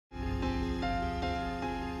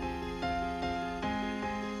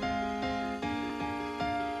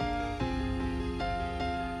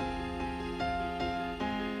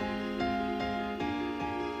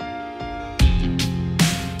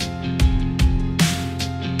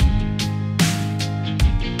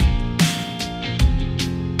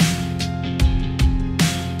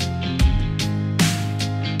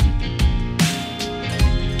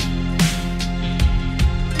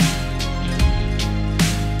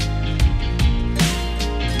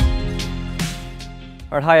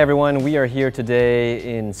All right, hi everyone. We are here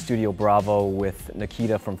today in Studio Bravo with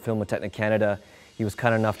Nikita from Filmotechnic Canada. He was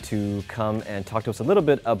kind enough to come and talk to us a little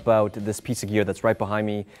bit about this piece of gear that's right behind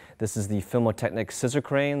me. This is the Filmotechnic Scissor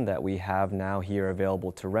Crane that we have now here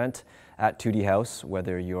available to rent at 2D House.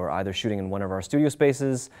 Whether you're either shooting in one of our studio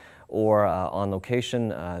spaces or on location,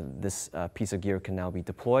 this piece of gear can now be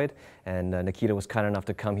deployed. And Nikita was kind enough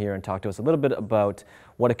to come here and talk to us a little bit about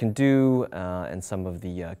what it can do and some of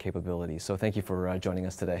the capabilities. So thank you for joining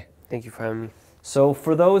us today. Thank you for having me. So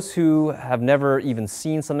for those who have never even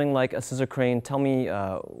seen something like a scissor crane, tell me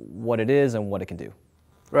what it is and what it can do.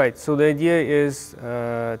 Right, so the idea is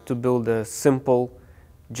to build a simple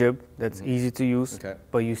jib that's easy to use,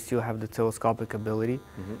 but you still have the telescopic ability.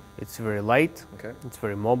 It's very light, it's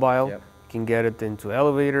very mobile. You can get it into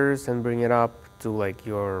elevators and bring it up to like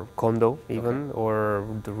your condo even, or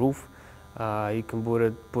the roof. You can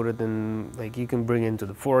put it in, like you can bring it into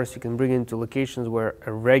the forest, you can bring it into locations where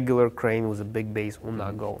a regular crane with a big base will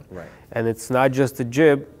not go. And it's not just a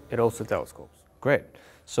jib, it also telescopes. Great.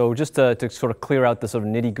 So just to sort of clear out the sort of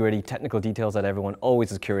nitty-gritty technical details that everyone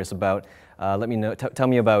always is curious about, let me know. Tell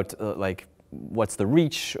me about like what's the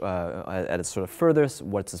reach at its sort of furthest,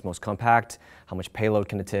 what's its most compact, how much payload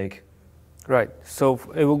can it take? Right. So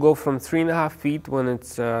it will go from 3.5 feet when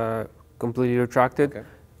it's completely retracted,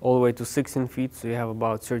 all the way to 16 feet. So you have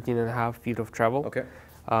about 13.5 feet of travel. It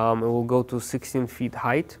will go to 16 feet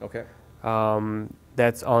height.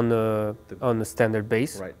 That's on the standard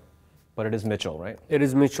base. Right. But it is Mitchell, right? It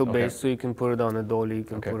is Mitchell base, so you can put it on a dolly, you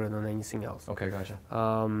can put it on anything else. Okay, gotcha.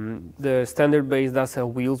 The standard base does have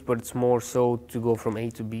wheels, but it's more so to go from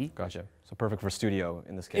A to B. Gotcha. So perfect for studio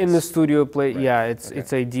in this case. In the studio play, yeah,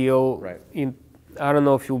 it's ideal. I don't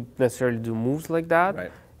know if you necessarily do moves like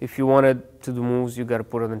that. If you wanted to do moves, you got to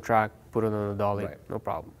put it on the track, put it on a dolly, no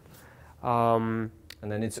problem.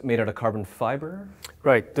 And then it's made out of carbon fiber?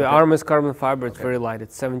 Right, the arm is carbon fiber, it's very light,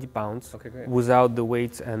 it's 70 pounds without the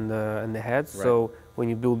weights and the heads. So when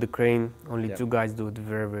you build the crane, only two guys do it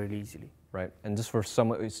very, very easily. Right, and just for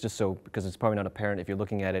someone, it's just so, because it's probably not apparent if you're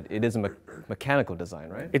looking at it, it is a mechanical design,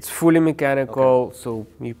 right? It's fully mechanical, so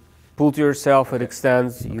you pull to yourself, it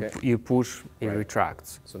extends, you push, it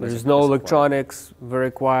retracts. So there's no electronics, very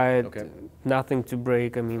quiet, nothing to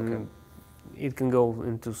break. I mean, it can go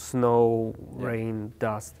into snow, rain,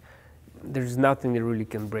 dust. There's nothing that really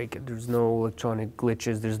can break it. There's no electronic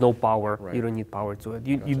glitches, there's no power. You don't need power to it.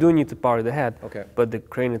 You do need to power the head, but the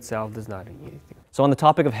crane itself does not need anything. So on the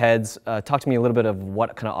topic of heads, talk to me a little bit of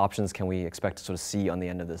what kind of options can we expect to sort of see on the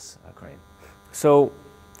end of this crane? So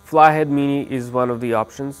Flyhead Mini is one of the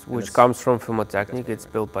options, which comes from Filmotechnic. It's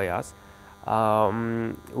built by us.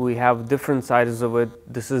 We have different sizes of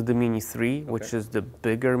it. This is the Mini 3, which is the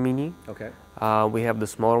bigger Mini. We have the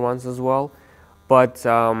smaller ones as well. But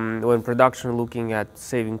when production looking at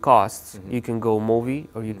saving costs, you can go Movi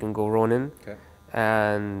or you can go Ronin,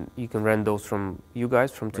 and you can rent those from you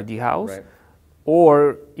guys, from 2D House.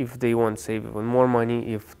 Or if they want to save even more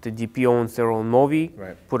money, if the DP owns their own Movi,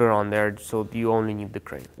 put it on there, so you only need the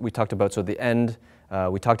crane. We talked about the end.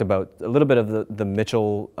 We talked about a little bit of the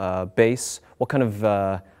Mitchell base. What kind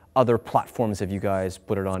of other platforms have you guys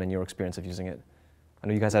put it on in your experience of using it? I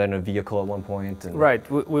know you guys had it in a vehicle at one point. Right,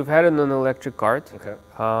 we've had it on an electric cart.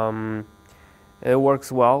 It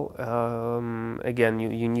works well. Again,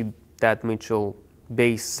 you need that Mitchell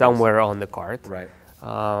base somewhere on the cart.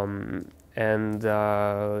 And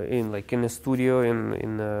in a studio,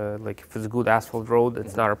 like if it's a good asphalt road,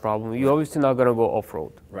 it's not a problem. You're obviously not gonna go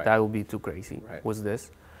off-road. That would be too crazy with this.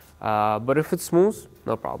 But if it's smooth,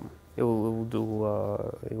 no problem. It will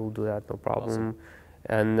do that, no problem.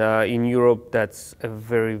 And in Europe, that's a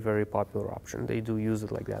very, very popular option. They do use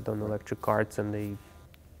it like that on electric carts, and they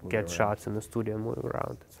get shots in the studio and move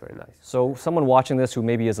around. It's very nice. So someone watching this who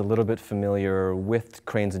maybe is a little bit familiar with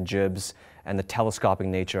cranes and jibs and the telescopic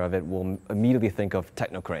nature of it will immediately think of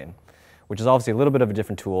Techno Crane, which is obviously a little bit of a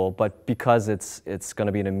different tool, but because it's going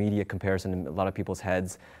to be an immediate comparison in a lot of people's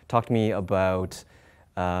heads, talk to me about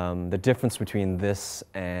the difference between this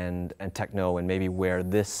and Techno, and maybe where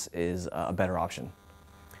this is a better option.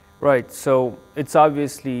 Right, so it's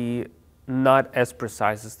obviously not as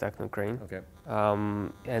precise as Techno Crane,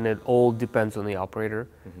 and it all depends on the operator.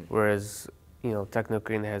 Whereas, Techno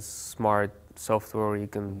Crane has smart software, you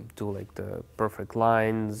can do like the perfect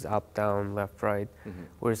lines, up, down, left, right.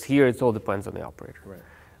 Whereas here, it all depends on the operator.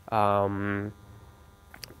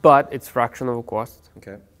 But it's fraction of a cost.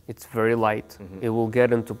 It's very light. It will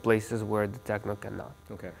get into places where the Techno cannot.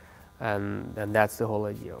 And that's the whole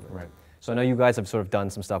idea of it. So I know you guys have sort of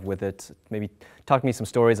done some stuff with it. Maybe talk to me some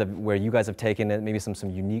stories of where you guys have taken it, maybe some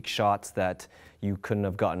unique shots that you couldn't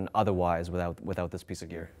have gotten otherwise without this piece of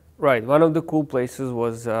gear. Right. One of the cool places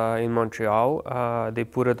was in Montreal. They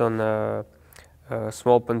put it on a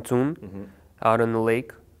small pontoon out on the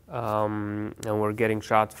lake, and we're getting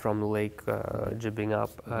shots from the lake jibbing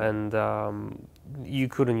up, and you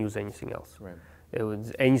couldn't use anything else. Right.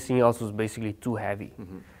 Anything else was basically too heavy.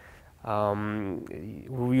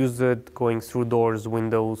 We used it going through doors,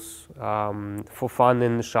 windows, for fun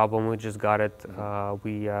in the shop when we just got it.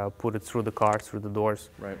 We put it through the car, through the doors,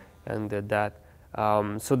 and did that.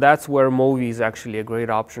 So that's where Movi is actually a great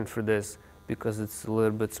option for this, because it's a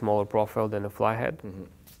little bit smaller profile than a flyhead,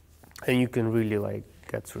 and you can really like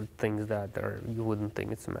get through things that you wouldn't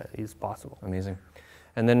think is possible. Amazing.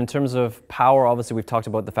 And then in terms of power, obviously we've talked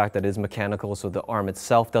about the fact that it is mechanical, so the arm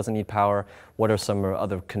itself doesn't need power. What are some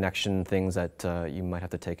other connection things that you might have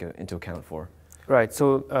to take into account for? Right,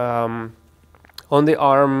 so on the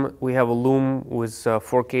arm we have a loom with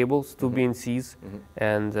 4 cables, 2 BNCs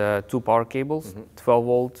and 2 power cables, 12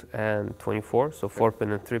 volt and 24, so 4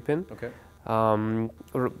 pin and 3 pin. Okay.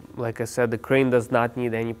 Like I said, the crane does not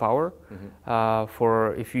need any power. If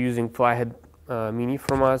you're using flyhead Mini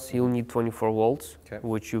from us, you'll need 24 volts,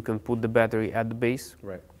 which you can put the battery at the base,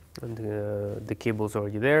 and the cable's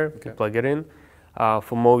already there. You plug it in.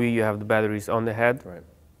 For Movi, you have the batteries on the head.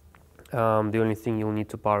 The only thing you'll need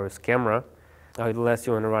to power is camera, unless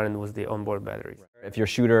you want to run it with the onboard batteries. If your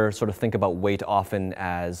shooter sort of think about weight often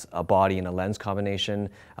as a body and a lens combination,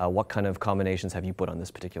 what kind of combinations have you put on this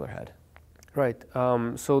particular head? Right.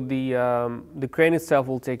 So the crane itself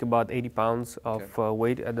will take about 80 pounds of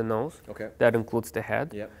weight at the nose. That includes the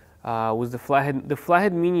head. With the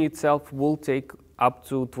flyhead Mini itself will take up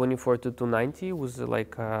to 24 to 290 with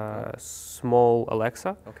like a small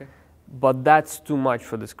Alexa. But that's too much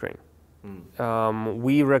for this crane.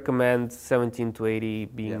 We recommend 17 to 80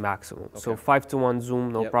 being maximum. So 5:1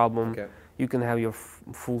 zoom, no problem. You can have your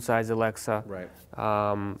full-size Alexa.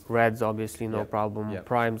 Reds, obviously, no problem.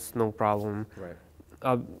 Primes, no problem.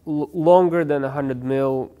 Longer than 100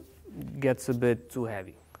 mil gets a bit too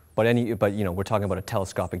heavy. But you know, we're talking about a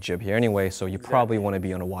telescopic jib here anyway, so you probably want to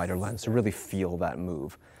be on a wider lens to really feel that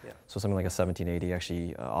move. So something like a 1780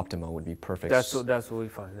 actually Optimo would be perfect. That's what we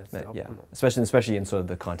find. That's especially in sort of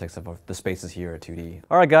the context of the spaces here at 2D.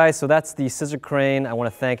 All right, guys, so that's the scissor crane. I want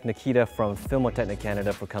to thank Nikita from Filmotechnic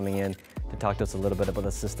Canada for coming in to talk to us a little bit about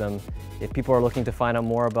the system. If people are looking to find out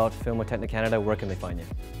more about Filmotechnic Canada, where can they find you?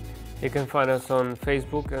 You can find us on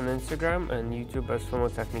Facebook and Instagram and YouTube as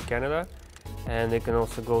Filmotechnic Canada, and they can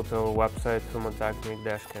also go to our website,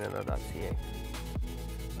 filmotechnic-canada.ca.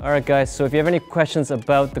 All right, guys, so if you have any questions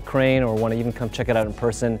about the crane or want to even come check it out in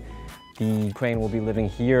person, the crane will be living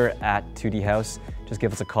here at 2D House. Just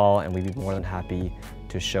give us a call and we'd be more than happy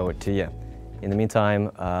to show it to you. In the meantime,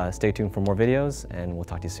 stay tuned for more videos and we'll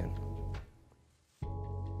talk to you soon.